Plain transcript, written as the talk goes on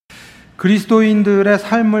그리스도인들의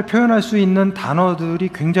삶을 표현할 수 있는 단어들이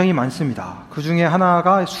굉장히 많습니다. 그 중에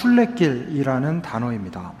하나가 순례길이라는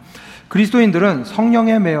단어입니다. 그리스도인들은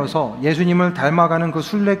성령에 매여서 예수님을 닮아가는 그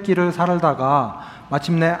순례길을 살다가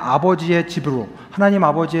마침내 아버지의 집으로, 하나님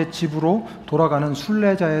아버지의 집으로 돌아가는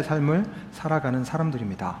순례자의 삶을 살아가는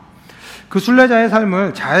사람들입니다. 그 순례자의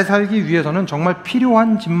삶을 잘 살기 위해서는 정말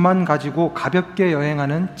필요한 짐만 가지고 가볍게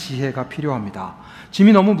여행하는 지혜가 필요합니다.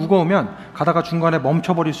 짐이 너무 무거우면 가다가 중간에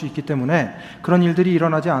멈춰버릴 수 있기 때문에 그런 일들이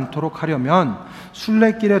일어나지 않도록 하려면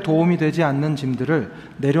순례길에 도움이 되지 않는 짐들을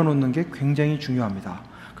내려놓는 게 굉장히 중요합니다.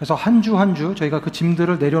 그래서 한 주 한 주 저희가 그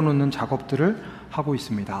짐들을 내려놓는 작업들을 하고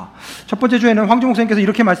있습니다. 첫 번째 주에는 황주 목사님께서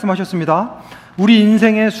이렇게 말씀하셨습니다. 우리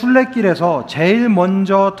인생의 순례길에서 제일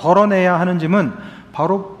먼저 덜어내야 하는 짐은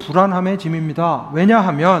바로 불안함의 짐입니다.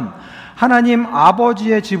 왜냐하면 하나님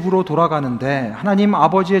아버지의 집으로 돌아가는데 하나님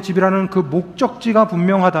아버지의 집이라는 그 목적지가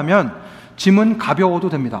분명하다면 짐은 가벼워도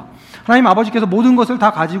됩니다. 하나님 아버지께서 모든 것을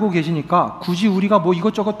다 가지고 계시니까 굳이 우리가 뭐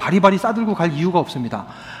이것저것 바리바리 싸들고 갈 이유가 없습니다.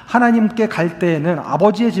 하나님께 갈 때에는,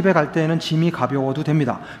 아버지의 집에 갈 때에는 짐이 가벼워도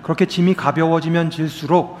됩니다. 그렇게 짐이 가벼워지면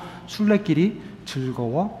질수록 순례길이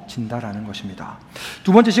즐거워진다라는 것입니다.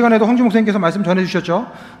 두 번째 시간에도 황주 목사님께서 말씀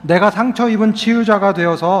전해주셨죠. 내가 상처 입은 치유자가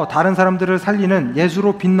되어서 다른 사람들을 살리는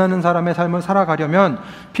예수로 빛나는 사람의 삶을 살아가려면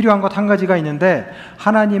필요한 것 한 가지가 있는데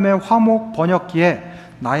하나님의 화목 번역기에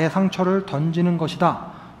나의 상처를 던지는 것이다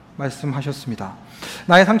말씀하셨습니다.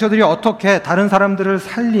 나의 상처들이 어떻게 다른 사람들을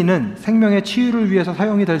살리는 생명의 치유를 위해서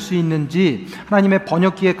사용이 될 수 있는지 하나님의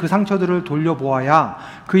번역기에 그 상처들을 돌려보아야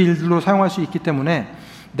그 일들로 사용할 수 있기 때문에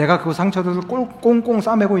내가 그 상처들을 꽁꽁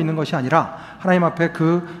싸매고 있는 것이 아니라 하나님 앞에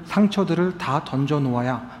그 상처들을 다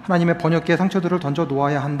던져놓아야, 하나님의 번역기에 상처들을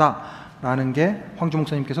던져놓아야 한다라는 게 황주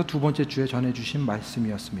목사님께서 두 번째 주에 전해주신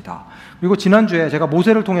말씀이었습니다. 그리고 지난주에 제가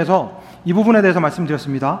모세를 통해서 이 부분에 대해서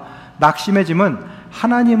말씀드렸습니다. 낙심의 짐은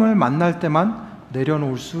하나님을 만날 때만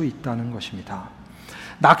내려놓을 수 있다는 것입니다.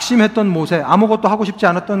 낙심했던 모세, 아무것도 하고 싶지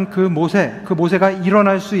않았던 그 모세가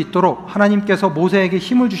일어날 수 있도록 하나님께서 모세에게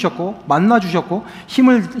힘을 주셨고 만나 주셨고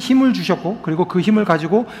힘을 주셨고 그리고 그 힘을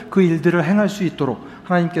가지고 그 일들을 행할 수 있도록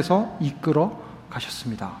하나님께서 이끌어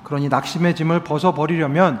가셨습니다. 그러니 낙심의 짐을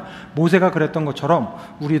벗어버리려면 모세가 그랬던 것처럼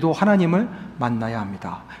우리도 하나님을 만나야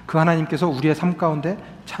합니다. 그 하나님께서 우리의 삶 가운데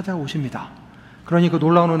찾아오십니다. 그러니 그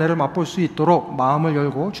놀라운 은혜를 맛볼 수 있도록 마음을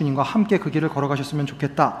열고 주님과 함께 그 길을 걸어가셨으면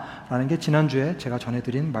좋겠다라는 게 지난주에 제가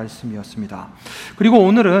전해드린 말씀이었습니다. 그리고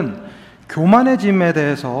오늘은 교만의 짐에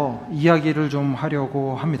대해서 이야기를 좀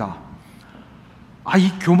하려고 합니다.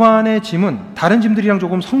 이 교만의 짐은 다른 짐들이랑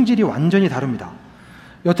조금 성질이 완전히 다릅니다.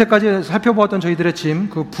 여태까지 살펴보았던 저희들의 짐,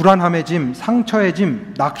 그 불안함의 짐, 상처의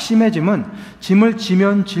짐, 낙심의 짐은 짐을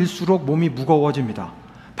지면 질수록 몸이 무거워집니다.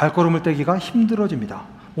 발걸음을 떼기가 힘들어집니다.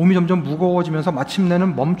 몸이 점점 무거워지면서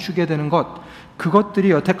마침내는 멈추게 되는 것,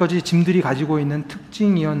 그것들이 여태까지 짐들이 가지고 있는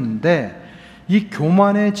특징이었는데 이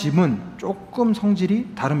교만의 짐은 조금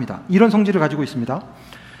성질이 다릅니다. 이런 성질을 가지고 있습니다.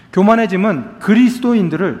 교만의 짐은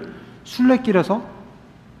그리스도인들을 순례길에서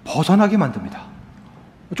벗어나게 만듭니다.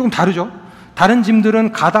 조금 다르죠? 다른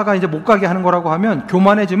짐들은 가다가 이제 못 가게 하는 거라고 하면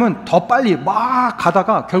교만의 짐은 더 빨리 막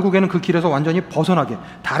가다가 결국에는 그 길에서 완전히 벗어나게,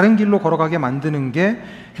 다른 길로 걸어가게 만드는 게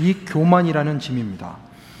이 교만이라는 짐입니다.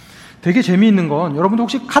 되게 재미있는 건 여러분들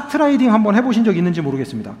혹시 카트라이딩 한번 해보신 적 있는지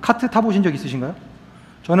모르겠습니다. 카트 타보신 적 있으신가요?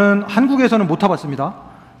 저는 한국에서는 못 타봤습니다.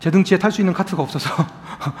 제 등치에 탈 수 있는 카트가 없어서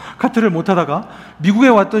카트를 못 타다가 미국에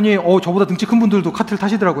왔더니 저보다 등치 큰 분들도 카트를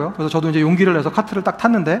타시더라고요. 그래서 저도 이제 용기를 내서 카트를 딱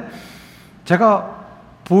탔는데 제가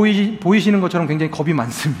보이시는 것처럼 굉장히 겁이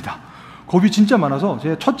많습니다. 겁이 진짜 많아서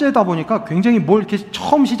제 첫째다 보니까 굉장히 뭘 이렇게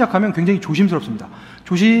처음 시작하면 굉장히 조심스럽습니다.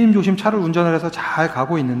 조심조심 차를 운전을 해서 잘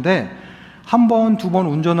가고 있는데 한 번, 두 번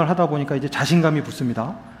운전을 하다 보니까 이제 자신감이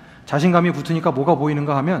붙습니다. 자신감이 붙으니까 뭐가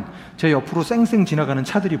보이는가 하면 제 옆으로 쌩쌩 지나가는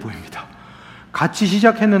차들이 보입니다. 같이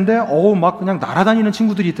시작했는데 막 그냥 날아다니는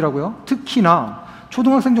친구들이 있더라고요. 특히나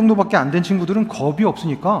초등학생 정도밖에 안 된 친구들은 겁이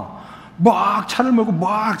없으니까 막 차를 몰고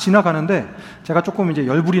막 지나가는데 제가 조금 이제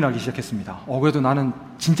열불이 나기 시작했습니다. 그래도 나는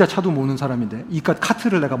진짜 차도 모는 사람인데 이깟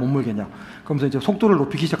카트를 내가 못 몰겠냐. 그러면서 이제 속도를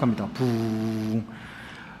높이기 시작합니다. 붕.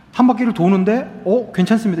 한 바퀴를 도는데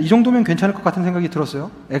괜찮습니다. 이 정도면 괜찮을 것 같은 생각이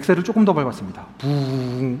들었어요. 엑셀을 조금 더 밟았습니다.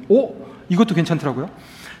 붕. 이것도 괜찮더라고요.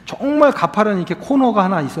 정말 가파른 이렇게 코너가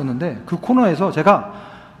하나 있었는데 그 코너에서 제가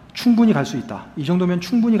충분히 갈 수 있다. 이 정도면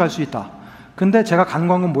충분히 갈 수 있다. 근데 제가 간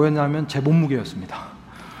광은 뭐였냐면 제 몸무게였습니다.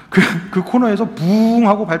 그 코너에서 붕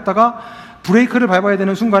하고 밟다가 브레이크를 밟아야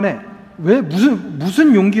되는 순간에 왜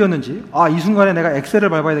무슨 용기였는지 이 순간에 내가 엑셀을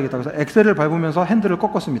밟아야 되겠다. 그래서 엑셀을 밟으면서 핸들을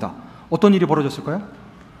꺾었습니다. 어떤 일이 벌어졌을까요?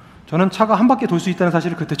 저는 차가 한 바퀴 돌 수 있다는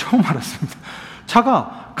사실을 그때 처음 알았습니다.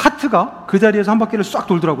 카트가 그 자리에서 한 바퀴를 싹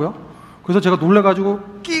돌더라고요. 그래서 제가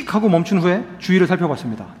놀래가지고 끽 하고 멈춘 후에 주위를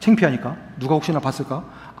살펴봤습니다. 창피하니까. 누가 혹시나 봤을까?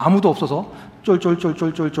 아무도 없어서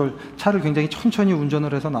쫄쫄쫄쫄쫄쫄 차를 굉장히 천천히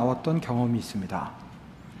운전을 해서 나왔던 경험이 있습니다.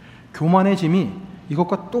 교만의 짐이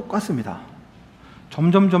이것과 똑같습니다.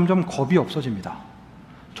 점점 겁이 없어집니다.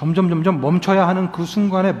 점점 멈춰야 하는 그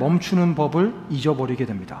순간에 멈추는 법을 잊어버리게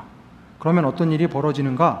됩니다. 그러면 어떤 일이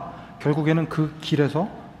벌어지는가? 결국에는 그 길에서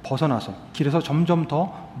벗어나서 길에서 점점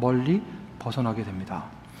더 멀리 벗어나게 됩니다.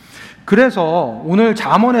 그래서 오늘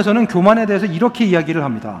잠언에서는 교만에 대해서 이렇게 이야기를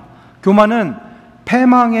합니다. 교만은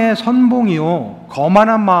패망의 선봉이요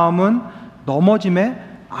거만한 마음은 넘어짐의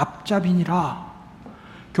앞잡이니라.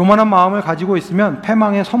 교만한 마음을 가지고 있으면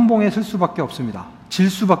패망의 선봉에 쓸 수밖에 없습니다. 질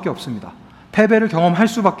수밖에 없습니다. 패배를 경험할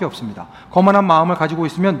수밖에 없습니다. 거만한 마음을 가지고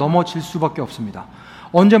있으면 넘어질 수밖에 없습니다.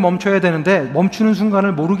 언제 멈춰야 되는데 멈추는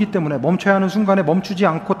순간을 모르기 때문에, 멈춰야 하는 순간에 멈추지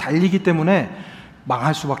않고 달리기 때문에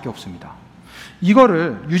망할 수밖에 없습니다.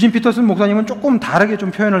 이거를 유진 피터슨 목사님은 조금 다르게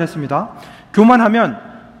좀 표현을 했습니다. 교만하면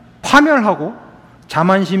파멸하고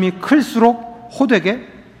자만심이 클수록 호되게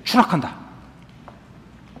추락한다.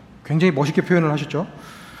 굉장히 멋있게 표현을 하셨죠.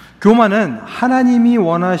 교만은 하나님이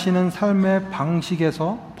원하시는 삶의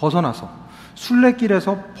방식에서 벗어나서,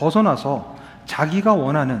 순례길에서 벗어나서 자기가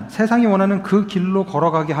원하는, 세상이 원하는 그 길로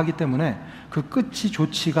걸어가게 하기 때문에 그 끝이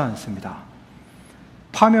좋지가 않습니다.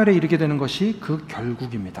 파멸에 이르게 되는 것이 그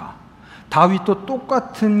결국입니다. 다윗도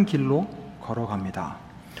똑같은 길로 걸어갑니다.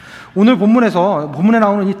 오늘 본문에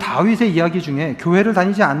나오는 이 다윗의 이야기 중에 교회를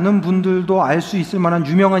다니지 않는 분들도 알 수 있을 만한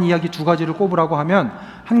유명한 이야기 두 가지를 꼽으라고 하면,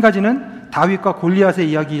 한 가지는 다윗과 골리앗의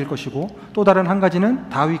이야기일 것이고 또 다른 한 가지는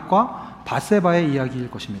다윗과 밧세바의 이야기일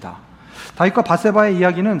것입니다. 다윗과 밧세바의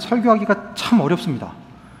이야기는 설교하기가 참 어렵습니다.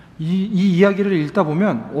 이 이야기를 읽다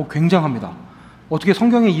보면 굉장합니다. 어떻게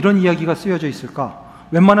성경에 이런 이야기가 쓰여져 있을까?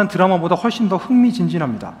 웬만한 드라마보다 훨씬 더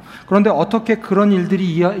흥미진진합니다. 그런데 어떻게 그런 일들이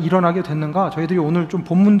일어나게 됐는가? 저희들이 오늘 좀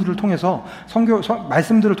본문들을 통해서,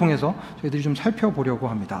 말씀들을 통해서 저희들이 좀 살펴보려고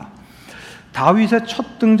합니다. 다윗의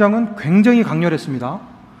첫 등장은 굉장히 강렬했습니다.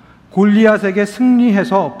 골리앗에게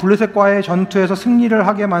승리해서 블레셋과의 전투에서 승리를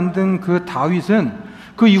하게 만든 그 다윗은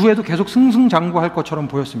그 이후에도 계속 승승장구할 것처럼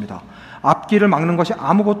보였습니다. 앞길을 막는 것이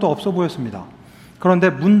아무것도 없어 보였습니다. 그런데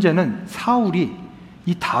문제는 사울이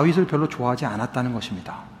이 다윗을 별로 좋아하지 않았다는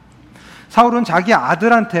것입니다. 사울은 자기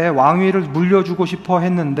아들한테 왕위를 물려주고 싶어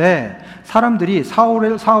했는데 사람들이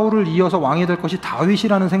사울을 이어서 왕이 될 것이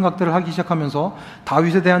다윗이라는 생각들을 하기 시작하면서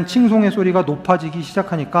다윗에 대한 칭송의 소리가 높아지기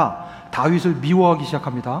시작하니까 다윗을 미워하기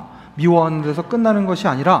시작합니다. 미워하는 데서 끝나는 것이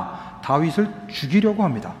아니라 다윗을 죽이려고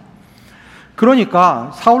합니다.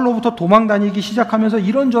 그러니까 사울로부터 도망다니기 시작하면서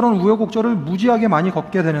이런저런 우여곡절을 무지하게 많이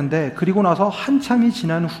겪게 되는데, 그리고 나서 한참이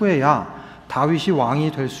지난 후에야 다윗이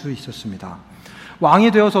왕이 될 수 있었습니다.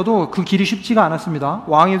 왕이 되어서도 그 길이 쉽지가 않았습니다.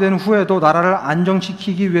 왕이 된 후에도 나라를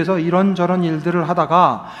안정시키기 위해서 이런저런 일들을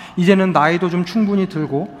하다가 이제는 나이도 좀 충분히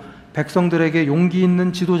들고 백성들에게 용기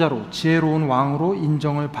있는 지도자로, 지혜로운 왕으로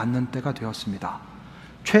인정을 받는 때가 되었습니다.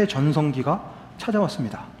 최전성기가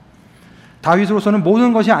찾아왔습니다. 다윗으로서는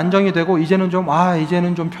모든 것이 안정이 되고 이제는 좀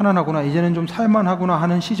편안하구나, 이제는 좀 살만하구나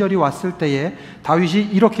하는 시절이 왔을 때에 다윗이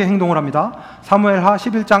이렇게 행동을 합니다. 사무엘하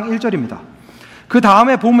 11장 1절입니다. 그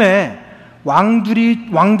다음에 봄에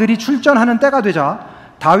왕들이 출전하는 때가 되자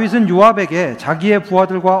다윗은 요압에게 자기의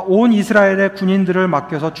부하들과 온 이스라엘의 군인들을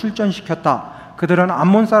맡겨서 출전시켰다. 그들은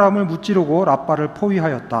암몬 사람을 무찌르고 랍바를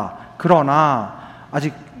포위하였다. 그러나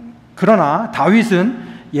다윗은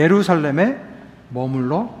예루살렘에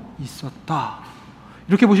머물러 있었다.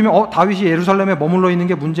 이렇게 보시면 다윗이 예루살렘에 머물러 있는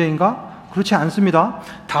게 문제인가? 그렇지 않습니다.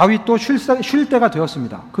 다윗도 쉴 때가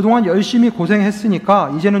되었습니다. 그동안 열심히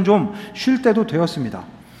고생했으니까 이제는 좀 쉴 때도 되었습니다.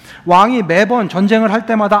 왕이 매번 전쟁을 할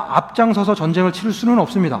때마다 앞장서서 전쟁을 치를 수는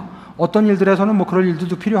없습니다. 어떤 일들에서는 그럴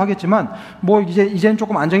일들도 필요하겠지만 이제는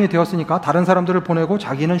조금 안정이 되었으니까 다른 사람들을 보내고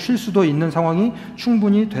자기는 쉴 수도 있는 상황이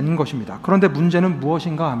충분히 된 것입니다. 그런데 문제는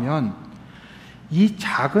무엇인가 하면 이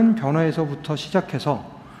작은 변화에서부터 시작해서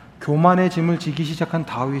교만의 짐을 지기 시작한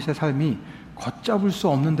다윗의 삶이 걷잡을 수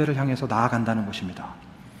없는 데를 향해서 나아간다는 것입니다.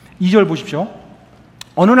 2절 보십시오.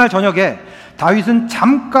 어느 날 저녁에 다윗은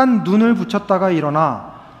잠깐 눈을 붙였다가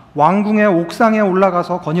일어나 왕궁의 옥상에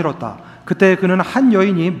올라가서 거닐었다. 그때 그는 한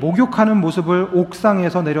여인이 목욕하는 모습을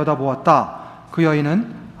옥상에서 내려다보았다. 그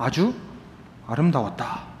여인은 아주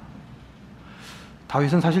아름다웠다.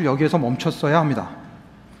 다윗은 사실 여기에서 멈췄어야 합니다.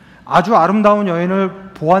 아주 아름다운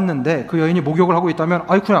여인을 보았는데 그 여인이 목욕을 하고 있다면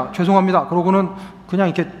아이쿠야 죄송합니다. 그러고는 그냥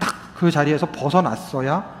이렇게 딱 그 자리에서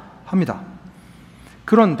벗어났어야 합니다.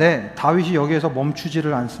 그런데 다윗이 여기에서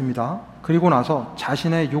멈추지를 않습니다. 그리고 나서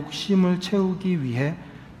자신의 욕심을 채우기 위해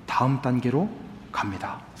다음 단계로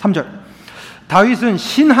갑니다. 3절. 다윗은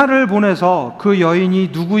신하를 보내서 그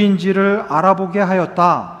여인이 누구인지를 알아보게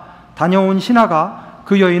하였다. 다녀온 신하가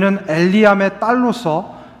그 여인은 엘리암의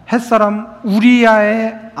딸로서 햇사람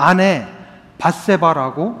우리야의 아내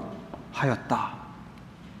밧세바라고 하였다.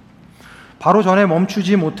 바로 전에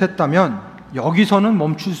멈추지 못했다면 여기서는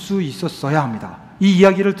멈출 수 있었어야 합니다. 이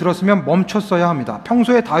이야기를 들었으면 멈췄어야 합니다.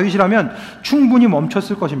 평소에 다윗이라면 충분히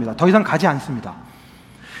멈췄을 것입니다. 더 이상 가지 않습니다.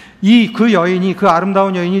 그 여인이, 그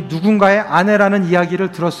아름다운 여인이 누군가의 아내라는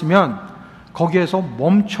이야기를 들었으면 거기에서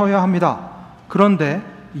멈춰야 합니다. 그런데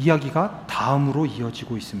이야기가 다음으로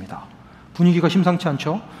이어지고 있습니다. 분위기가 심상치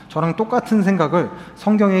않죠? 저랑 똑같은 생각을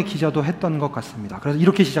성경의 기자도 했던 것 같습니다. 그래서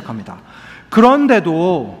이렇게 시작합니다.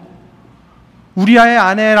 그런데도 우리아의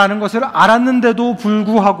아내라는 것을 알았는데도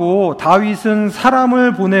불구하고 다윗은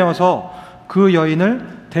사람을 보내어서 그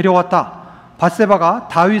여인을 데려왔다. 밧세바가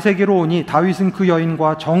다윗에게로 오니 다윗은 그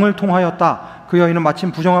여인과 정을 통하였다. 그 여인은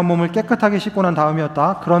마침 부정한 몸을 깨끗하게 씻고 난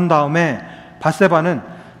다음이었다. 그런 다음에 밧세바는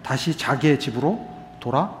다시 자기의 집으로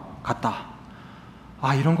돌아갔다.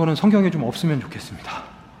 이런 거는 성경에 좀 없으면 좋겠습니다.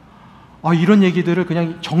 이런 얘기들을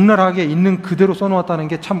그냥 적나라하게 있는 그대로 써놓았다는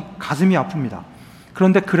게 참 가슴이 아픕니다.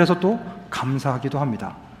 그런데 그래서 또 감사하기도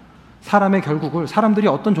합니다. 사람의 결국을, 사람들이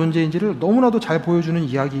어떤 존재인지를 너무나도 잘 보여주는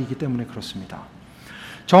이야기이기 때문에 그렇습니다.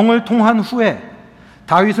 정을 통한 후에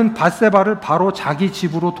다윗은 밧세바를 바로 자기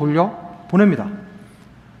집으로 돌려 보냅니다.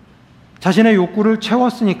 자신의 욕구를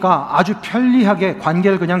채웠으니까 아주 편리하게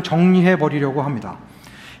관계를 그냥 정리해 버리려고 합니다.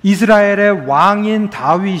 이스라엘의 왕인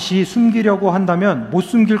다윗이 숨기려고 한다면 못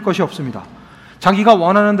숨길 것이 없습니다. 자기가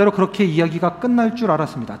원하는 대로 그렇게 이야기가 끝날 줄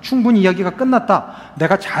알았습니다. 충분히 이야기가 끝났다,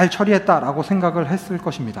 내가 잘 처리했다라고 생각을 했을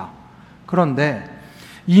것입니다. 그런데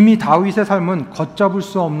이미 다윗의 삶은 걷잡을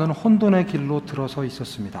수 없는 혼돈의 길로 들어서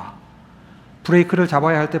있었습니다. 브레이크를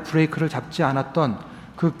잡아야 할 때 브레이크를 잡지 않았던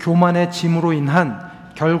그 교만의 짐으로 인한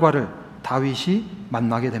결과를 다윗이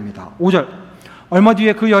만나게 됩니다. 5절, 얼마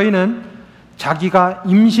뒤에 그 여인은 자기가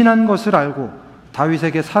임신한 것을 알고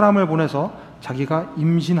다윗에게 사람을 보내서 자기가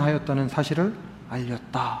임신하였다는 사실을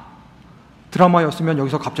알렸다. 드라마였으면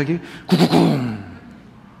여기서 갑자기 구구궁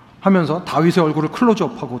하면서 다윗의 얼굴을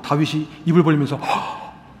클로즈업하고 다윗이 입을 벌리면서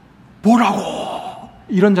뭐라고?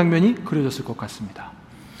 이런 장면이 그려졌을 것 같습니다.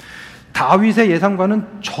 다윗의 예상과는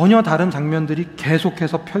전혀 다른 장면들이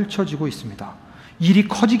계속해서 펼쳐지고 있습니다. 일이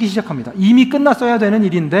커지기 시작합니다. 이미 끝났어야 되는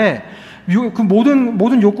일인데 그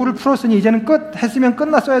모든 욕구를 풀었으니 이제는 했으면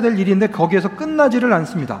끝났어야 될 일인데 거기에서 끝나지를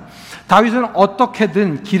않습니다. 다윗은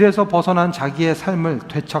어떻게든 길에서 벗어난 자기의 삶을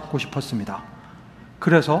되찾고 싶었습니다.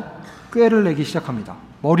 그래서 꾀를 내기 시작합니다.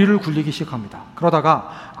 머리를 굴리기 시작합니다. 그러다가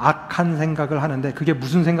악한 생각을 하는데 그게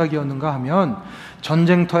무슨 생각이었는가 하면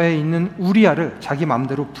전쟁터에 있는 우리아를 자기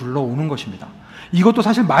마음대로 불러오는 것입니다. 이것도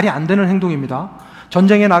사실 말이 안 되는 행동입니다.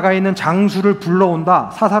 전쟁에 나가 있는 장수를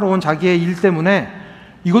불러온다, 사사로운 자기의 일 때문에.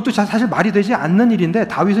 이것도 사실 말이 되지 않는 일인데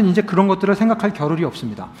다윗은 이제 그런 것들을 생각할 겨를이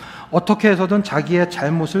없습니다. 어떻게 해서든 자기의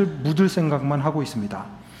잘못을 묻을 생각만 하고 있습니다.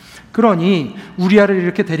 그러니 우리아를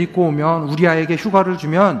이렇게 데리고 오면, 우리아에게 휴가를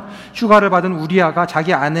주면, 휴가를 받은 우리아가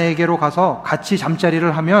자기 아내에게로 가서 같이 잠자리를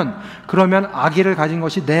하면, 그러면 아기를 가진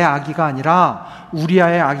것이 내 아기가 아니라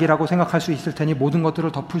우리아의 아기라고 생각할 수 있을 테니 모든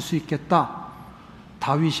것들을 덮을 수 있겠다.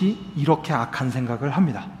 다윗이 이렇게 악한 생각을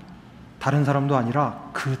합니다. 다른 사람도 아니라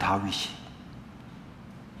그 다윗이.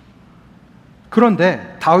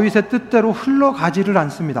 그런데 다윗의 뜻대로 흘러가지를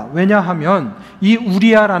않습니다. 왜냐하면 이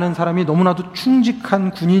우리아라는 사람이 너무나도 충직한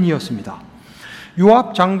군인이었습니다.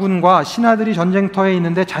 요압 장군과 신하들이 전쟁터에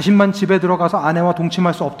있는데 자신만 집에 들어가서 아내와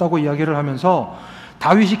동침할 수 없다고 이야기를 하면서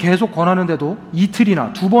다윗이 계속 권하는데도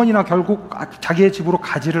이틀이나 2번이나 결국 자기의 집으로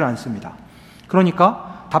가지를 않습니다.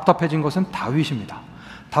 그러니까 답답해진 것은 다윗입니다.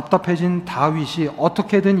 답답해진 다윗이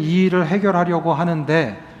어떻게든 이 일을 해결하려고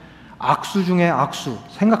하는데 악수 중에 악수,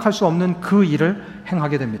 생각할 수 없는 그 일을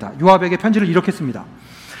행하게 됩니다. 요압에게 편지를 이렇게 씁니다.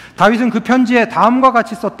 다윗은 그 편지에 다음과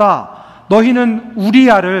같이 썼다. 너희는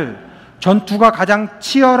우리아를 전투가 가장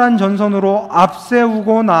치열한 전선으로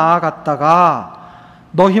앞세우고 나아갔다가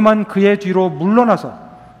너희만 그의 뒤로 물러나서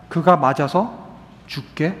그가 맞아서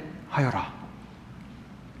죽게 하여라.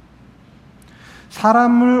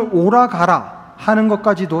 사람을 오라가라 하는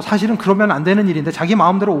것까지도 사실은 그러면 안 되는 일인데, 자기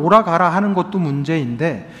마음대로 오라가라 하는 것도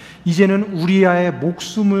문제인데, 이제는 우리아의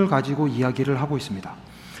목숨을 가지고 이야기를 하고 있습니다.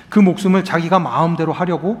 그 목숨을 자기가 마음대로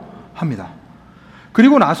하려고 합니다.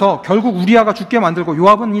 그리고 나서 결국 우리아가 죽게 만들고,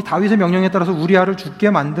 요압은 이 다윗의 명령에 따라서 우리아를 죽게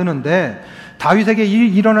만드는데, 다윗에게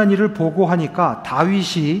일어난 일을 보고하니까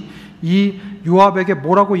다윗이 이 요압에게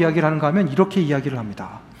뭐라고 이야기를 하는가 하면 이렇게 이야기를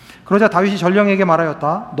합니다. 그러자 다윗이 전령에게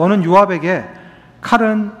말하였다. 너는 요압에게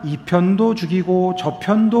칼은 이 편도 죽이고 저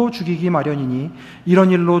편도 죽이기 마련이니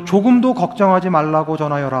이런 일로 조금도 걱정하지 말라고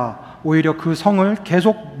전하여라. 오히려 그 성을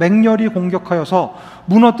계속 맹렬히 공격하여서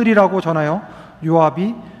무너뜨리라고 전하여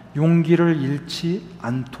요압이 용기를 잃지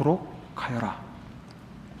않도록 하여라.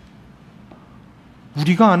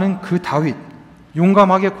 우리가 아는 그 다윗,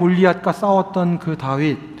 용감하게 골리앗과 싸웠던 그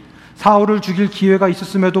다윗, 사울을 죽일 기회가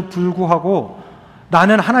있었음에도 불구하고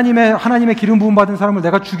나는 하나님의 기름 부음 받은 사람을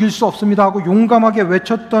내가 죽일 수 없습니다 하고 용감하게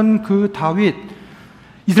외쳤던 그 다윗,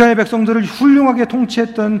 이스라엘 백성들을 훌륭하게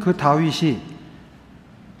통치했던 그 다윗이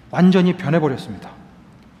완전히 변해버렸습니다.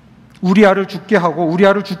 우리아를 죽게 하고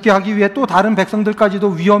우리아를 죽게 하기 위해 또 다른 백성들까지도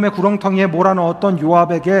위험의 구렁텅이에 몰아넣었던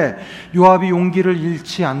요압에게 요압이 용기를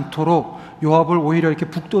잃지 않도록 요압을 오히려 이렇게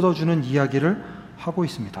북돋아주는 이야기를 하고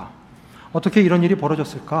있습니다. 어떻게 이런 일이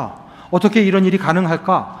벌어졌을까? 어떻게 이런 일이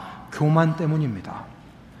가능할까? 교만 때문입니다.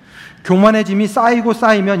 교만의 짐이 쌓이고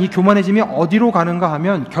쌓이면 이 교만의 짐이 어디로 가는가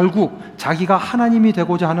하면 결국 자기가 하나님이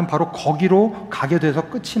되고자 하는 바로 거기로 가게 돼서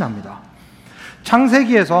끝이 납니다.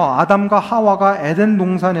 창세기에서 아담과 하와가 에덴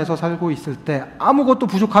동산에서 살고 있을 때 아무것도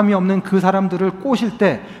부족함이 없는 그 사람들을 꼬실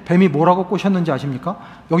때 뱀이 뭐라고 꼬셨는지 아십니까?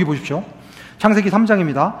 여기 보십시오. 창세기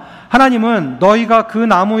 3장입니다. 하나님은 너희가 그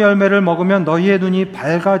나무 열매를 먹으면 너희의 눈이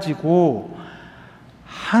밝아지고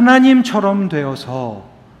하나님처럼 되어서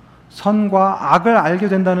선과 악을 알게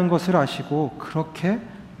된다는 것을 아시고 그렇게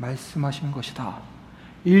말씀하신 것이다.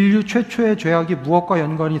 인류 최초의 죄악이 무엇과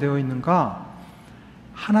연관이 되어 있는가?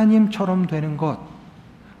 하나님처럼 되는 것,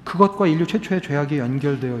 그것과 인류 최초의 죄악이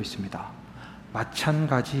연결되어 있습니다.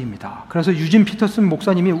 마찬가지입니다. 그래서 유진 피터슨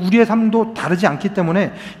목사님이 우리의 삶도 다르지 않기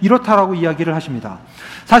때문에 이렇다라고 이야기를 하십니다.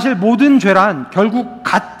 사실 모든 죄란 결국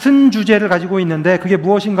같은 주제를 가지고 있는데 그게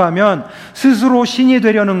무엇인가 하면 스스로 신이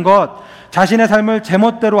되려는 것, 자신의 삶을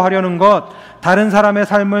제멋대로 하려는 것, 다른 사람의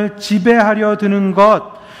삶을 지배하려 드는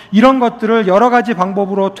것, 이런 것들을 여러 가지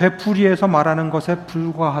방법으로 되풀이해서 말하는 것에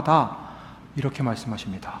불과하다, 이렇게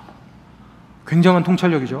말씀하십니다. 굉장한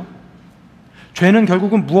통찰력이죠. 죄는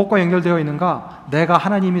결국은 무엇과 연결되어 있는가? 내가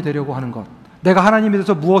하나님이 되려고 하는 것, 내가 하나님이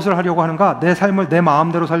돼서 무엇을 하려고 하는가? 내 삶을 내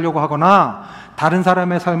마음대로 살려고 하거나 다른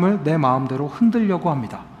사람의 삶을 내 마음대로 흔들려고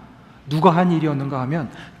합니다. 누가 한 일이었는가 하면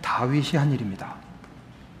다윗이 한 일입니다.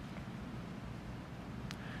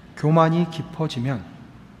 교만이 깊어지면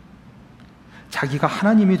자기가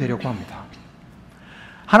하나님이 되려고 합니다.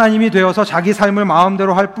 하나님이 되어서 자기 삶을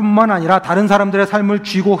마음대로 할 뿐만 아니라 다른 사람들의 삶을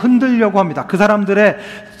쥐고 흔들려고 합니다. 그 사람들의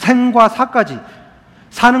생과 사까지,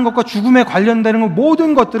 사는 것과 죽음에 관련되는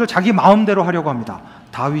모든 것들을 자기 마음대로 하려고 합니다.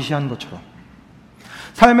 다윗이 한 것처럼.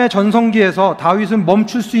 삶의 전성기에서 다윗은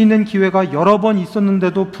멈출 수 있는 기회가 여러 번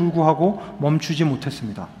있었는데도 불구하고 멈추지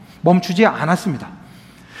못했습니다. 멈추지 않았습니다.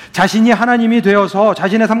 자신이 하나님이 되어서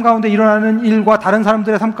자신의 삶 가운데 일어나는 일과 다른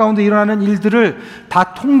사람들의 삶 가운데 일어나는 일들을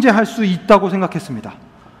다 통제할 수 있다고 생각했습니다.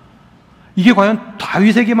 이게 과연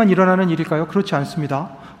다윗에게만 일어나는 일일까요? 그렇지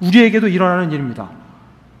않습니다. 우리에게도 일어나는 일입니다.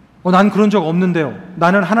 난 그런 적 없는데요.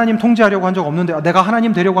 나는 하나님 통제하려고 한 적 없는데요. 내가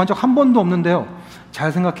하나님 되려고 한 적 한 번도 없는데요.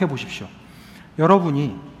 잘 생각해 보십시오.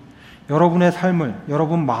 여러분이 여러분의 삶을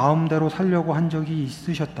여러분 마음대로 살려고 한 적이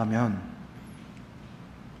있으셨다면,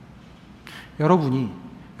 여러분이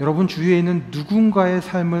여러분 주위에 있는 누군가의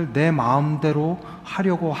삶을 내 마음대로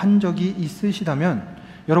하려고 한 적이 있으시다면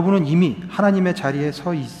여러분은 이미 하나님의 자리에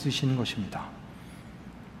서 있으신 것입니다.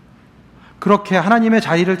 그렇게 하나님의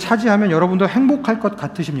자리를 차지하면 여러분도 행복할 것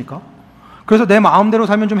같으십니까? 그래서 내 마음대로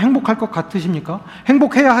살면 좀 행복할 것 같으십니까?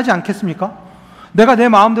 행복해야 하지 않겠습니까? 내가 내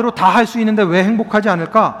마음대로 다 할 수 있는데 왜 행복하지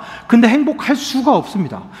않을까? 근데 행복할 수가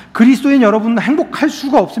없습니다. 그리스도인 여러분은 행복할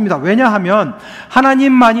수가 없습니다. 왜냐하면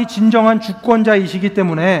하나님만이 진정한 주권자이시기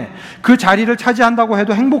때문에 그 자리를 차지한다고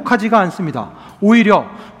해도 행복하지가 않습니다. 오히려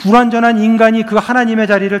불완전한 인간이 그 하나님의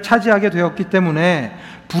자리를 차지하게 되었기 때문에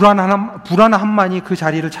불안함만이 그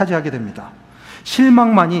자리를 차지하게 됩니다.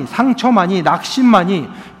 실망만이, 상처만이, 낙심만이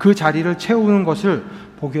그 자리를 채우는 것을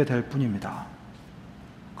보게 될 뿐입니다.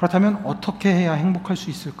 그렇다면 어떻게 해야 행복할 수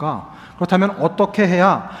있을까? 그렇다면 어떻게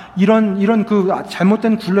해야 이런 그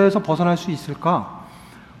잘못된 굴레에서 벗어날 수 있을까?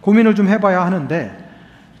 고민을 좀 해봐야 하는데,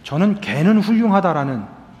 저는 개는 훌륭하다라는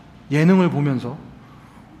예능을 보면서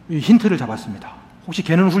힌트를 잡았습니다. 혹시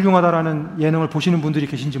개는 훌륭하다라는 예능을 보시는 분들이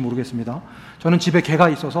계신지 모르겠습니다. 저는 집에 개가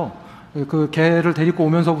있어서 그 개를 데리고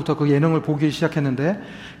오면서부터 그 예능을 보기 시작했는데,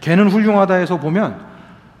 개는 훌륭하다에서 보면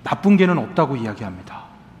나쁜 개는 없다고 이야기합니다.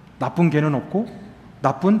 나쁜 개는 없고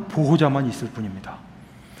나쁜 보호자만 있을 뿐입니다.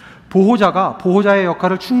 보호자가 보호자의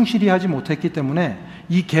역할을 충실히 하지 못했기 때문에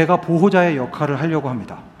이 개가 보호자의 역할을 하려고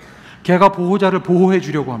합니다. 개가 보호자를 보호해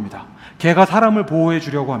주려고 합니다. 개가 사람을 보호해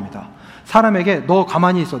주려고 합니다. 사람에게 너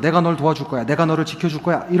가만히 있어, 내가 널 도와줄 거야, 내가 너를 지켜줄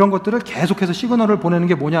거야, 이런 것들을 계속해서 시그널을 보내는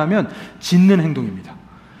게 뭐냐 하면 짖는 행동입니다.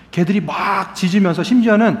 개들이 막 짖으면서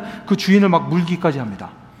심지어는 그 주인을 막 물기까지 합니다.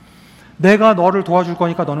 내가 너를 도와줄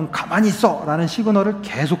거니까 너는 가만히 있어 라는 시그널을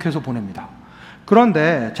계속해서 보냅니다.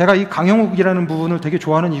 그런데 제가 이 강형욱이라는 부분을 되게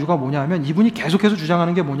좋아하는 이유가 뭐냐면, 이분이 계속해서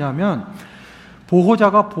주장하는 게 뭐냐면,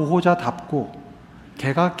 보호자가 보호자답고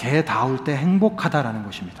개가 개다울 때 행복하다라는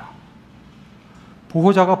것입니다.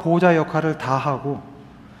 보호자가 보호자의 역할을 다 하고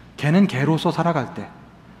개는 개로서 살아갈 때,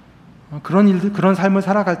 그런 삶을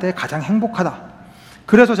살아갈 때 가장 행복하다.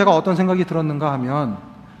 그래서 제가 어떤 생각이 들었는가 하면,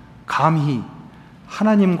 감히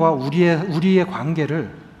하나님과 우리의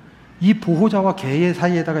관계를 이 보호자와 개의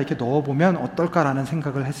사이에다가 이렇게 넣어보면 어떨까라는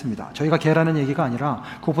생각을 했습니다. 저희가 개라는 얘기가 아니라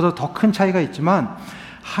그것보다 더 큰 차이가 있지만,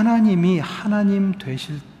 하나님이 하나님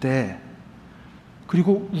되실 때,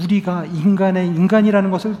 그리고 우리가 인간이라는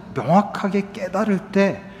것을 명확하게 깨달을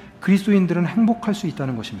때 그리스도인들은 행복할 수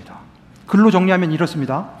있다는 것입니다. 글로 정리하면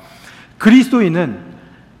이렇습니다. 그리스도인은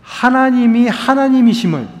하나님이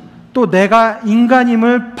하나님이심을, 또 내가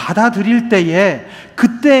인간임을 받아들일 때에,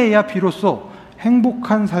 그때에야 비로소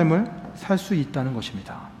행복한 삶을 살 수 있다는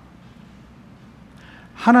것입니다.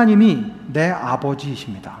 하나님이 내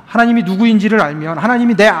아버지이십니다. 하나님이 누구인지를 알면,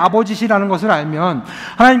 하나님이 내 아버지시라는 것을 알면,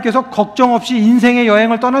 하나님께서 걱정 없이 인생의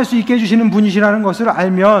여행을 떠날 수 있게 해주시는 분이시라는 것을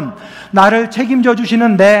알면, 나를 책임져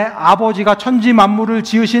주시는 내 아버지가 천지 만물을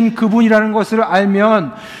지으신 그분이라는 것을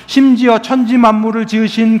알면, 심지어 천지 만물을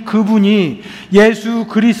지으신 그분이 예수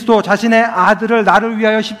그리스도 자신의 아들을 나를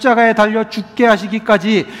위하여 십자가에 달려 죽게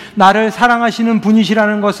하시기까지 나를 사랑하시는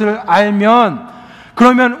분이시라는 것을 알면,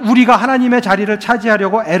 그러면 우리가 하나님의 자리를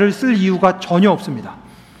차지하려고 애를 쓸 이유가 전혀 없습니다.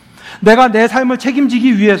 내가 내 삶을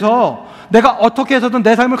책임지기 위해서, 내가 어떻게 해서든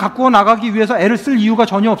내 삶을 가꾸어 나가기 위해서 애를 쓸 이유가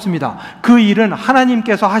전혀 없습니다. 그 일은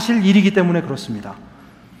하나님께서 하실 일이기 때문에 그렇습니다.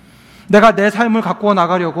 내가 내 삶을 가꾸어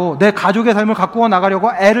나가려고, 내 가족의 삶을 가꾸어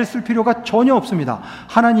나가려고 애를 쓸 필요가 전혀 없습니다.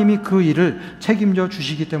 하나님이 그 일을 책임져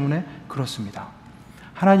주시기 때문에 그렇습니다.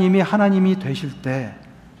 하나님이 되실 때,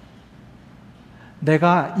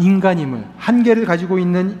 내가 인간임을, 한계를 가지고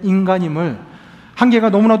있는 인간임을,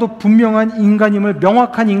 한계가 너무나도 분명한 인간임을,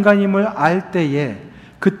 명확한 인간임을 알 때에,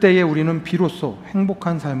 그때에 우리는 비로소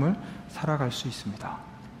행복한 삶을 살아갈 수 있습니다.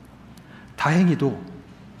 다행히도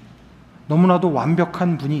너무나도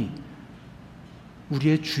완벽한 분이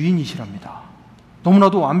우리의 주인이시랍니다.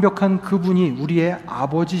 너무나도 완벽한 그분이 우리의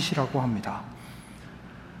아버지시라고 합니다.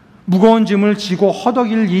 무거운 짐을 지고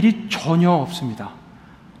허덕일 일이 전혀 없습니다.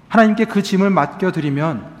 하나님께 그 짐을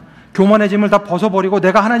맡겨드리면, 교만의 짐을 다 벗어버리고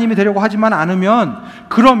내가 하나님이 되려고 하지만 않으면,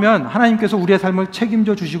 그러면 하나님께서 우리의 삶을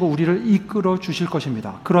책임져 주시고 우리를 이끌어 주실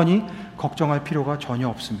것입니다. 그러니 걱정할 필요가 전혀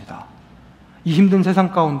없습니다. 이 힘든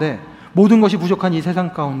세상 가운데, 모든 것이 부족한 이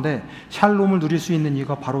세상 가운데 샬롬을 누릴 수 있는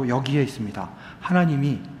이유가 바로 여기에 있습니다.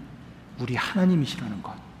 하나님이 우리 하나님이시라는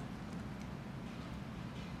것.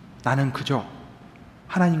 나는 그저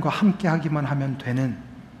하나님과 함께 하기만 하면 되는,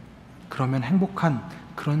 그러면 행복한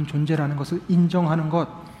그런 존재라는 것을 인정하는 것,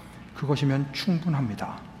 그것이면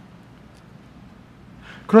충분합니다.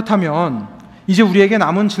 그렇다면 이제 우리에게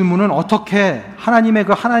남은 질문은, 어떻게 하나님의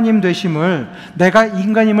그 하나님 되심을, 내가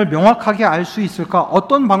인간임을 명확하게 알 수 있을까?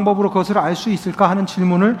 어떤 방법으로 그것을 알 수 있을까 하는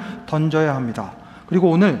질문을 던져야 합니다.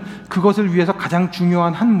 그리고 오늘 그것을 위해서 가장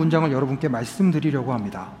중요한 한 문장을 여러분께 말씀드리려고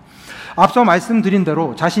합니다. 앞서 말씀드린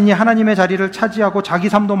대로 자신이 하나님의 자리를 차지하고 자기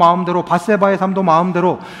삶도 마음대로, 밧세바의 삶도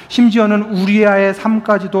마음대로, 심지어는 우리아의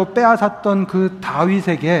삶까지도 빼앗았던 그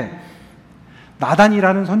다윗에게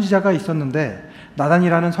나단이라는 선지자가 있었는데,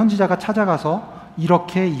 나단이라는 선지자가 찾아가서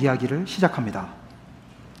이렇게 이야기를 시작합니다.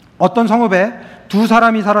 어떤 성읍에 두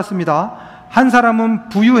사람이 살았습니다. 한 사람은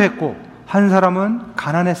부유했고 한 사람은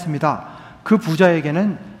가난했습니다. 그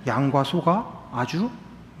부자에게는 양과 소가 아주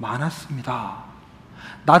많았습니다.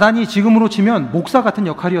 나단이 지금으로 치면 목사 같은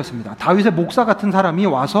역할이었습니다. 다윗의 목사 같은 사람이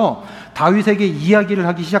와서 다윗에게 이야기를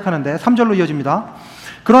하기 시작하는데 3절로 이어집니다.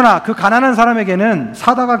 그러나 그 가난한 사람에게는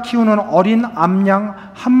사다가 키우는 어린 암양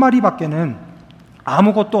한 마리밖에는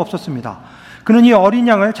아무것도 없었습니다. 그는 이 어린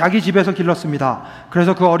양을 자기 집에서 길렀습니다.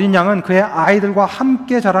 그래서 그 어린 양은 그의 아이들과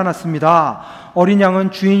함께 자라났습니다. 어린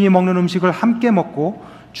양은 주인이 먹는 음식을 함께 먹고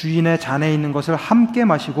주인의 잔에 있는 것을 함께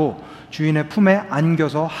마시고 주인의 품에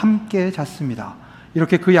안겨서 함께 잤습니다.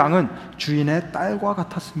 이렇게 그 양은 주인의 딸과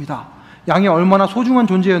같았습니다. 양이 얼마나 소중한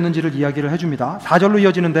존재였는지를 이야기를 해줍니다. 4절로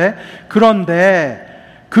이어지는데, 그런데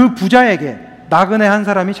그 부자에게 나그네 한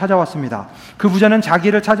사람이 찾아왔습니다. 그 부자는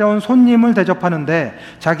자기를 찾아온 손님을 대접하는데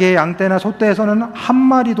자기의 양떼나 소떼에서는 한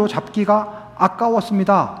마리도 잡기가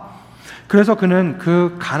아까웠습니다. 그래서 그는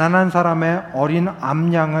그 가난한 사람의 어린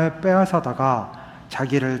암양을 빼앗아다가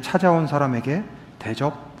자기를 찾아온 사람에게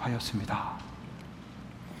대접하였습니다.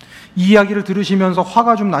 이 이야기를 들으시면서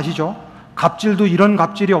화가 좀 나시죠? 갑질도 이런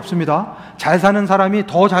갑질이 없습니다. 잘 사는 사람이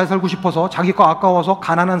더 잘 살고 싶어서 자기 거 아까워서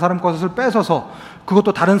가난한 사람 것을 뺏어서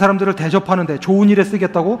그것도 다른 사람들을 대접하는데 좋은 일에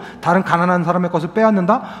쓰겠다고 다른 가난한 사람의 것을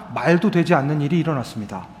빼앗는다? 말도 되지 않는 일이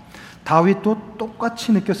일어났습니다. 다윗도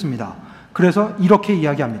똑같이 느꼈습니다. 그래서 이렇게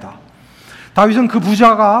이야기합니다. 다윗은 그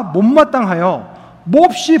부자가 못마땅하여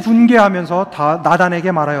몹시 분개하면서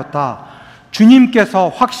나단에게 말하였다. 주님께서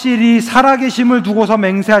확실히 살아계심을 두고서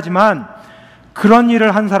맹세하지만 그런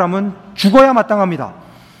일을 한 사람은 죽어야 마땅합니다.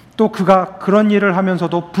 또 그가 그런 일을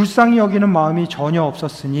하면서도 불쌍히 여기는 마음이 전혀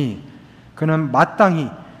없었으니 그는 마땅히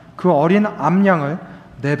그 어린 암양을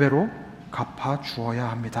 4배로 갚아 주어야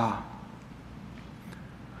합니다.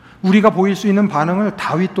 우리가 보일 수 있는 반응을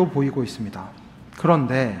다윗도 보이고 있습니다.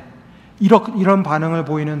 그런데 이런 반응을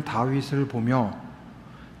보이는 다윗을 보며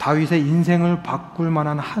다윗의 인생을 바꿀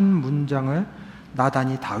만한 한 문장을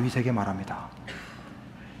나단이 다윗에게 말합니다.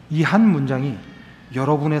 이 한 문장이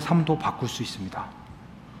여러분의 삶도 바꿀 수 있습니다.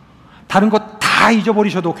 다른 것 다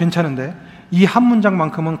잊어버리셔도 괜찮은데 이 한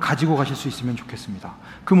문장만큼은 가지고 가실 수 있으면 좋겠습니다.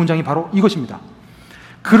 그 문장이 바로 이것입니다.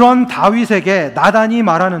 그런 다윗에게 나단이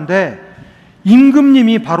말하는데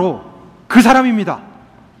임금님이 바로 그 사람입니다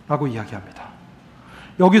라고 이야기합니다.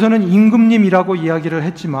 여기서는 임금님이라고 이야기를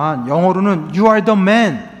했지만 영어로는 You are the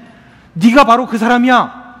man, 네가 바로 그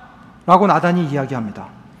사람이야 라고 나단이 이야기합니다.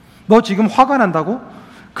 너 지금 화가 난다고?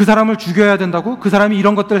 그 사람을 죽여야 된다고? 그 사람이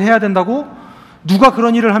이런 것들 해야 된다고? 누가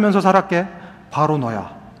그런 일을 하면서 살았게? 바로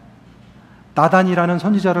너야. 나단이라는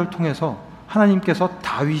선지자를 통해서 하나님께서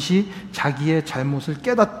다윗이 자기의 잘못을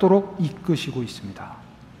깨닫도록 이끄시고 있습니다.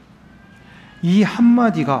 이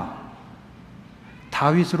한마디가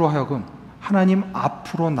다윗으로 하여금 하나님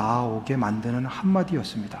앞으로 나아오게 만드는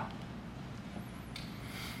한마디였습니다.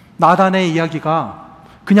 나단의 이야기가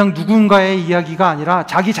그냥 누군가의 이야기가 아니라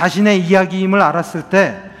자기 자신의 이야기임을 알았을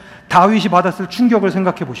때 다윗이 받았을 충격을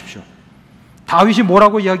생각해 보십시오. 다윗이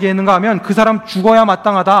뭐라고 이야기했는가 하면 그 사람 죽어야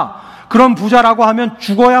마땅하다. 그런 부자라고 하면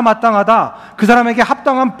죽어야 마땅하다. 그 사람에게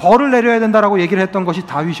합당한 벌을 내려야 된다라고 얘기를 했던 것이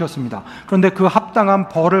다윗이었습니다. 그런데 그 합당한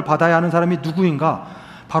벌을 받아야 하는 사람이 누구인가?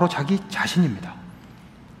 바로 자기 자신입니다.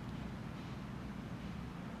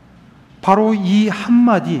 바로 이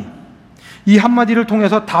한마디를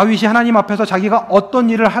통해서 다윗이 하나님 앞에서 자기가 어떤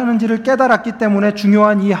일을 하는지를 깨달았기 때문에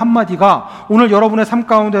중요한 이 한마디가 오늘 여러분의 삶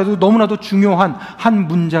가운데도 너무나도 중요한 한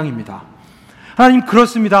문장입니다. 하나님,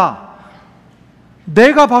 그렇습니다.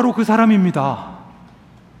 내가 바로 그 사람입니다.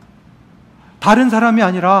 다른 사람이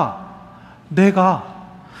아니라 내가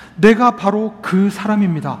바로 그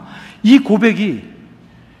사람입니다. 이 고백이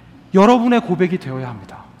여러분의 고백이 되어야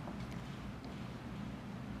합니다.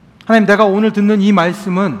 하나님, 내가 오늘 듣는 이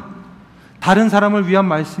말씀은 다른 사람을 위한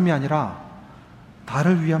말씀이 아니라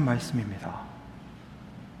나를 위한 말씀입니다.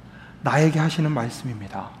 나에게 하시는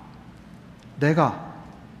말씀입니다. 내가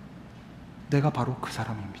바로 그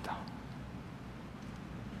사람입니다.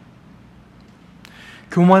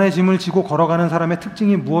 교만의 짐을 지고 걸어가는 사람의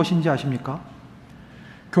특징이 무엇인지 아십니까?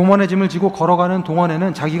 교만의 짐을 지고 걸어가는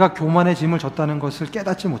동안에는 자기가 교만의 짐을 졌다는 것을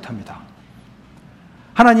깨닫지 못합니다.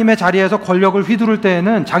 하나님의 자리에서 권력을 휘두를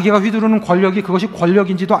때에는 자기가 휘두르는 권력이 그것이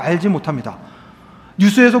권력인지도 알지 못합니다.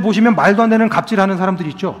 뉴스에서 보시면 말도 안 되는 갑질하는 사람들이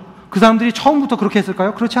있죠. 그 사람들이 처음부터 그렇게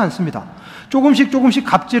했을까요? 그렇지 않습니다. 조금씩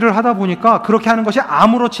갑질을 하다 보니까 그렇게 하는 것이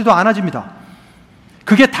아무렇지도 않아집니다.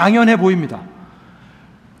 그게 당연해 보입니다.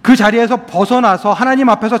 그 자리에서 벗어나서 하나님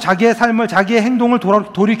앞에서 자기의 삶을, 자기의 행동을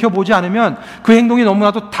돌이켜보지 않으면 그 행동이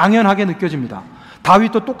너무나도 당연하게 느껴집니다.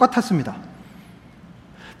 다윗도 똑같았습니다.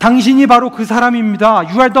 당신이 바로 그 사람입니다.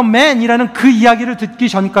 You are the man 이라는 그 이야기를 듣기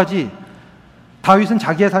전까지 다윗은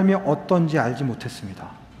자기의 삶이 어떤지 알지 못했습니다.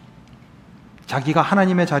 자기가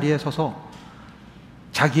하나님의 자리에 서서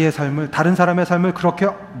자기의 삶을, 다른 사람의 삶을 그렇게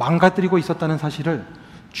망가뜨리고 있었다는 사실을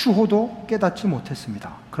추호도 깨닫지 못했습니다.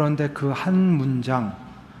 그런데 그 한 문장,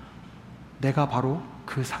 내가 바로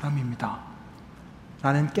그 사람입니다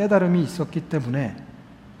라는 깨달음이 있었기 때문에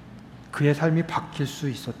그의 삶이 바뀔 수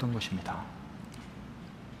있었던 것입니다.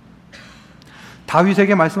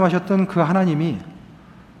 다윗에게 말씀하셨던 그 하나님이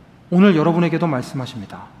오늘 여러분에게도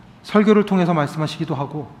말씀하십니다. 설교를 통해서 말씀하시기도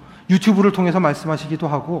하고 유튜브를 통해서 말씀하시기도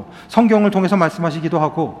하고 성경을 통해서 말씀하시기도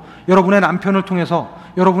하고 여러분의 남편을 통해서,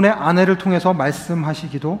 여러분의 아내를 통해서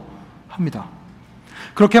말씀하시기도 합니다.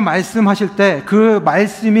 그렇게 말씀하실 때 그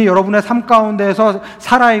말씀이 여러분의 삶 가운데에서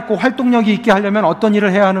살아있고 활동력이 있게 하려면 어떤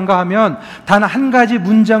일을 해야 하는가 하면 단 한 가지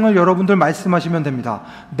문장을 여러분들 말씀하시면 됩니다.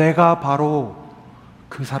 내가 바로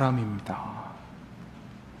그 사람입니다.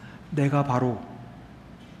 내가 바로,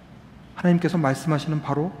 하나님께서 말씀하시는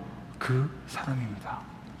바로 그 사람입니다.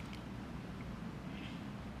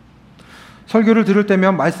 설교를 들을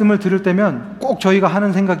때면, 말씀을 들을 때면 꼭 저희가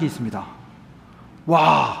하는 생각이 있습니다.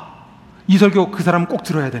 와, 이 설교 그 사람 꼭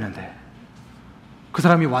들어야 되는데 그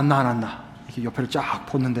사람이 왔나 안 왔나 이렇게 옆에를 쫙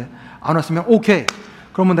보는데 안 왔으면 오케이,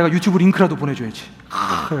 그러면 내가 유튜브 링크라도 보내줘야지.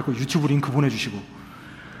 그래갖고 유튜브 링크 보내주시고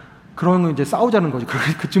그런 거 이제 싸우자는 거죠.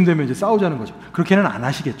 그쯤 되면 이제 싸우자는 거죠. 그렇게는 안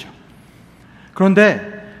하시겠죠.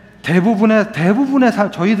 그런데 대부분의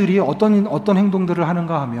저희들이 어떤 행동들을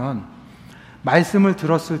하는가 하면 말씀을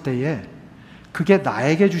들었을 때에 그게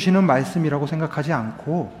나에게 주시는 말씀이라고 생각하지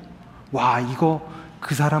않고 와, 이거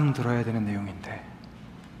그 사람 들어야 되는 내용인데,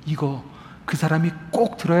 이거 그 사람이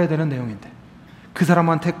꼭 들어야 되는 내용인데, 그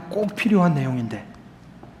사람한테 꼭 필요한 내용인데,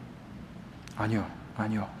 아니요.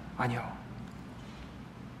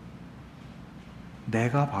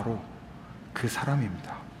 내가 바로 그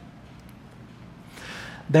사람입니다.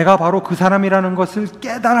 내가 바로 그 사람이라는 것을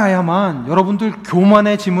깨달아야만 여러분들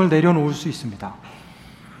교만의 짐을 내려놓을 수 있습니다.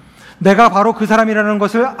 내가 바로 그 사람이라는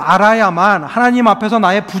것을 알아야만 하나님 앞에서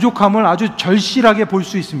나의 부족함을 아주 절실하게 볼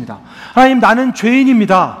수 있습니다. 하나님, 나는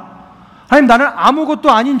죄인입니다. 하나님, 나는 아무것도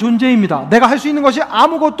아닌 존재입니다. 내가 할 수 있는 것이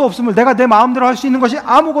아무것도 없음을, 내가 내 마음대로 할 수 있는 것이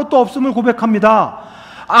아무것도 없음을 고백합니다.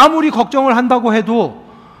 아무리 걱정을 한다고 해도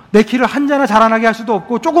내 키를 한 자나 자라나게 할 수도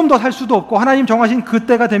없고 조금 더 살 수도 없고 하나님 정하신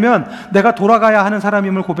그때가 되면 내가 돌아가야 하는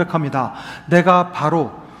사람임을 고백합니다. 내가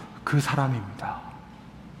바로 그 사람입니다.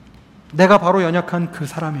 내가 바로 연약한 그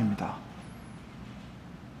사람입니다.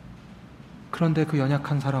 그런데 그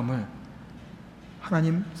연약한 사람을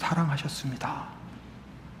하나님 사랑하셨습니다.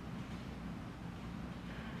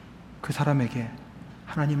 그 사람에게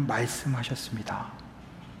하나님 말씀하셨습니다.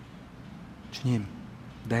 주님,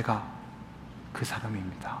 내가 그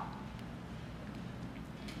사람입니다.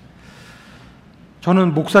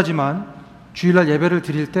 저는 목사지만 주일날 예배를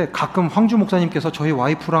드릴 때 가끔 황주 목사님께서 저희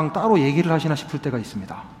와이프랑 따로 얘기를 하시나 싶을 때가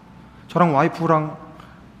있습니다. 저랑 와이프랑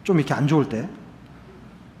좀 이렇게 안 좋을 때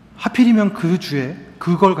하필이면 그 주에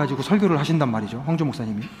그걸 가지고 설교를 하신단 말이죠, 황주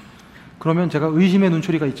목사님이. 그러면 제가 의심의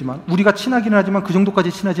눈초리가 있지만, 우리가 친하기는 하지만 그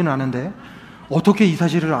정도까지 친하지는 않은데 어떻게 이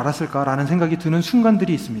사실을 알았을까라는 생각이 드는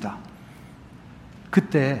순간들이 있습니다.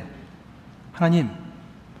 그때 하나님,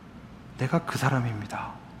 내가 그 사람입니다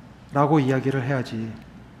라고 이야기를 해야지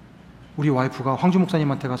우리 와이프가 황주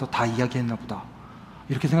목사님한테 가서 다 이야기했나 보다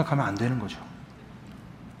이렇게 생각하면 안 되는 거죠.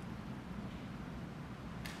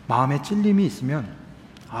 마음에 찔림이 있으면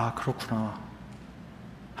아, 그렇구나,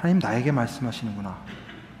 하나님 나에게 말씀하시는구나,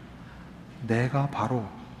 내가 바로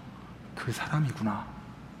그 사람이구나,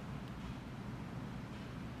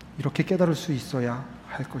 이렇게 깨달을 수 있어야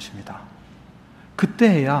할 것입니다.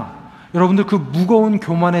 그때야 여러분들 그 무거운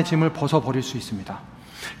교만의 짐을 벗어버릴 수 있습니다.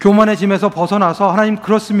 교만의 짐에서 벗어나서 하나님,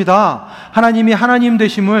 그렇습니다, 하나님이 하나님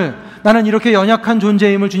되심을, 나는 이렇게 연약한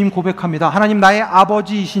존재임을 주님 고백합니다. 하나님 나의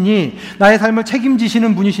아버지이시니 나의 삶을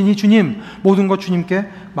책임지시는 분이시니 주님, 모든 것 주님께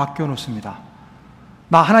맡겨놓습니다.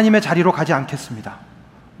 나 하나님의 자리로 가지 않겠습니다.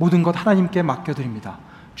 모든 것 하나님께 맡겨드립니다.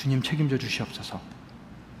 주님 책임져 주시옵소서.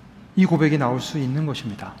 이 고백이 나올 수 있는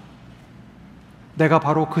것입니다. 내가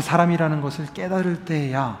바로 그 사람이라는 것을 깨달을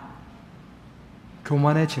때에야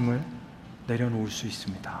교만의 짐을 내려놓을 수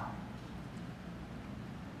있습니다.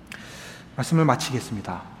 말씀을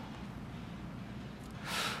마치겠습니다.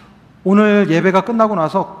 오늘 예배가 끝나고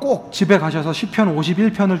나서 꼭 집에 가셔서 시편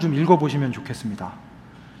 51편을 좀 읽어보시면 좋겠습니다.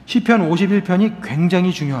 시편 51편이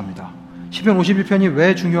굉장히 중요합니다. 시편 51편이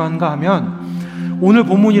왜 중요한가 하면 오늘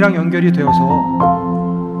본문이랑 연결이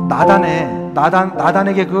되어서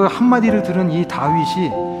나단에게 그 한마디를 들은 이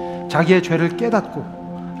다윗이 자기의 죄를 깨닫고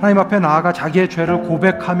하나님 앞에 나아가 자기의 죄를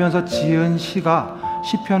고백하면서 지은 시가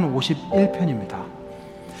시편 51편입니다.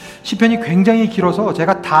 시편이 굉장히 길어서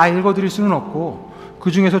제가 다 읽어드릴 수는 없고 그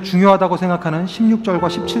중에서 중요하다고 생각하는 16절과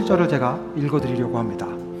 17절을 제가 읽어드리려고 합니다.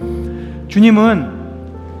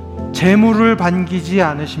 주님은 재물을 반기지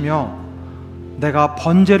않으시며 내가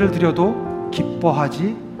번제를 드려도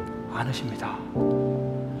기뻐하지 않으십니다.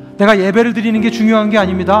 내가 예배를 드리는 게 중요한 게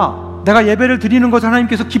아닙니다. 내가 예배를 드리는 것을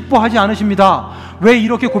하나님께서 기뻐하지 않으십니다. 왜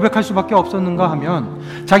이렇게 고백할 수밖에 없었는가 하면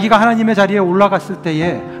자기가 하나님의 자리에 올라갔을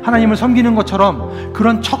때에 하나님을 섬기는 것처럼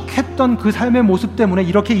그런 척했던 그 삶의 모습 때문에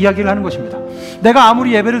이렇게 이야기를 하는 것입니다. 내가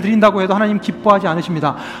아무리 예배를 드린다고 해도 하나님 기뻐하지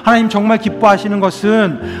않으십니다. 하나님 정말 기뻐하시는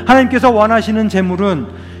것은, 하나님께서 원하시는 재물은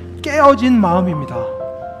깨어진 마음입니다.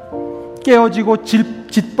 깨어지고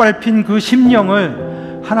짓밟힌 그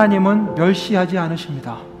심령을 하나님은 멸시하지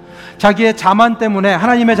않으십니다. 자기의 자만 때문에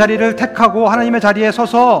하나님의 자리를 택하고 하나님의 자리에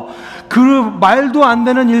서서 그 말도 안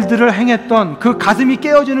되는 일들을 행했던 그 가슴이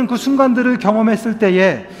깨어지는 그 순간들을 경험했을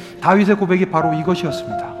때에 다윗의 고백이 바로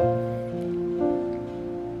이것이었습니다.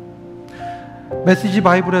 메시지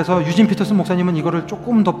바이블에서 유진 피터슨 목사님은 이거를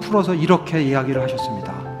조금 더 풀어서 이렇게 이야기를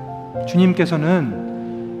하셨습니다.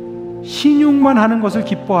 주님께서는 신용만 하는 것을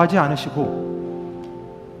기뻐하지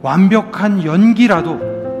않으시고 완벽한 연기라도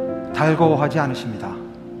달거워하지 않으십니다.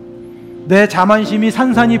 내 자만심이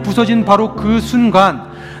산산이 부서진 바로 그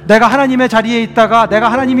순간, 내가 하나님의 자리에 있다가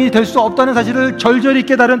내가 하나님이 될 수 없다는 사실을 절절히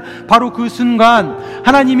깨달은 바로 그 순간,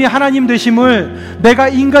 하나님이 하나님 되심을, 내가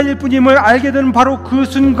인간일 뿐임을 알게 되는 바로 그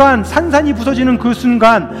순간, 산산이 부서지는 그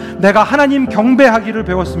순간 내가 하나님 경배하기를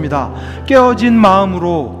배웠습니다. 깨어진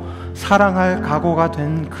마음으로 사랑할 각오가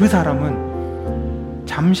된 그 사람은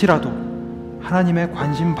잠시라도 하나님의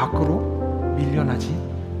관심 밖으로 밀려나지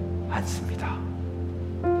않습니다.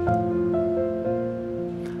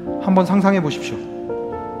 한번 상상해 보십시오.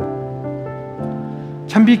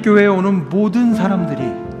 참빛교회에 오는 모든 사람들이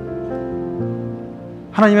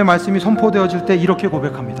하나님의 말씀이 선포되어질 때 이렇게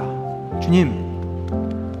고백합니다. 주님,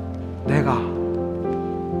 내가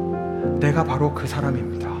바로 그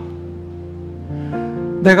사람입니다.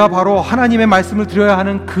 내가 바로 하나님의 말씀을 들어야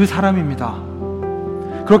하는 그 사람입니다.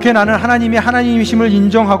 그렇게 나는 하나님이 하나님이심을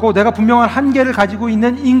인정하고 내가 분명한 한계를 가지고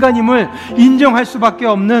있는 인간임을 인정할 수밖에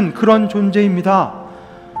없는 그런 존재입니다.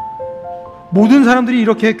 모든 사람들이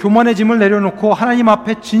이렇게 교만의 짐을 내려놓고 하나님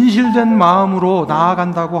앞에 진실된 마음으로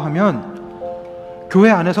나아간다고 하면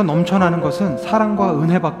교회 안에서 넘쳐나는 것은 사랑과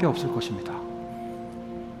은혜밖에 없을 것입니다.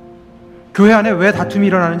 교회 안에 왜 다툼이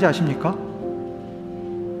일어나는지 아십니까?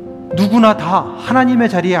 누구나 다 하나님의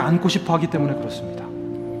자리에 앉고 싶어 하기 때문에 그렇습니다.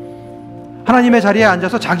 하나님의 자리에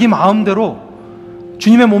앉아서 자기 마음대로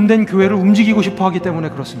주님의 몸된 교회를 움직이고 싶어 하기 때문에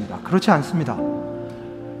그렇습니다. 그렇지 않습니다.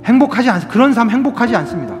 그런 삶 행복하지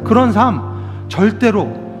않습니다. 그런 삶 절대로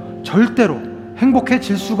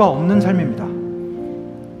행복해질 수가 없는 삶입니다.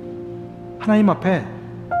 하나님 앞에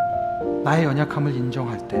나의 연약함을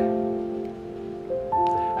인정할 때,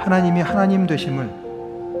 하나님이 하나님 되심을,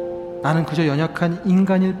 나는 그저 연약한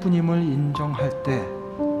인간일 뿐임을 인정할 때,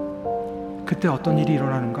 그때 어떤 일이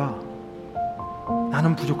일어나는가?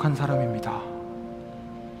 나는 부족한 사람입니다.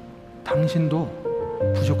 당신도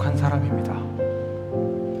부족한 사람입니다.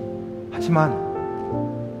 하지만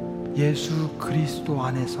예수 그리스도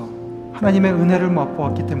안에서 하나님의 은혜를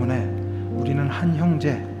맛보았기 때문에 우리는 한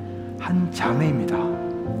형제, 한 자매입니다.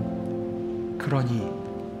 그러니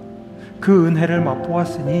그 은혜를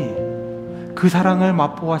맛보았으니, 그 사랑을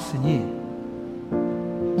맛보았으니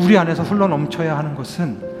우리 안에서 흘러 넘쳐야 하는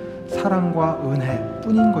것은 사랑과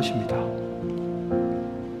은혜뿐인 것입니다.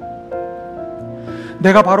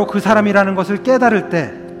 내가 바로 그 사람이라는 것을 깨달을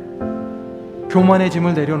때 교만의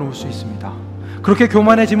짐을 내려놓을 수 있습니다. 그렇게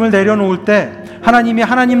교만의 짐을 내려놓을 때 하나님이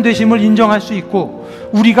하나님 되심을 인정할 수 있고,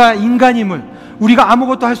 우리가 인간임을, 우리가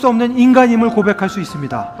아무것도 할 수 없는 인간임을 고백할 수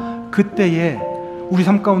있습니다. 그때에 우리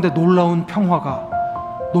삶 가운데 놀라운 평화가,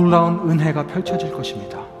 놀라운 은혜가 펼쳐질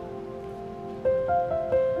것입니다.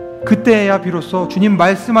 그때야 비로소 주님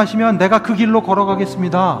말씀하시면 내가 그 길로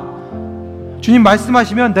걸어가겠습니다. 주님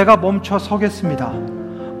말씀하시면 내가 멈춰 서겠습니다.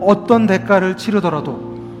 어떤 대가를 치르더라도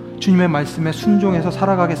주님의 말씀에 순종해서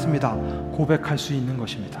살아가겠습니다. 고백할 수 있는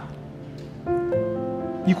것입니다.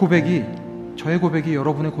 이 고백이, 저의 고백이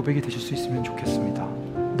여러분의 고백이 되실 수 있으면 좋겠습니다.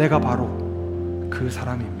 내가 바로 그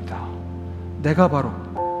사람입니다. 내가 바로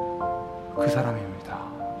그 사람입니다.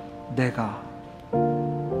 내가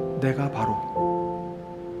바로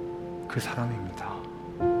그 사람입니다.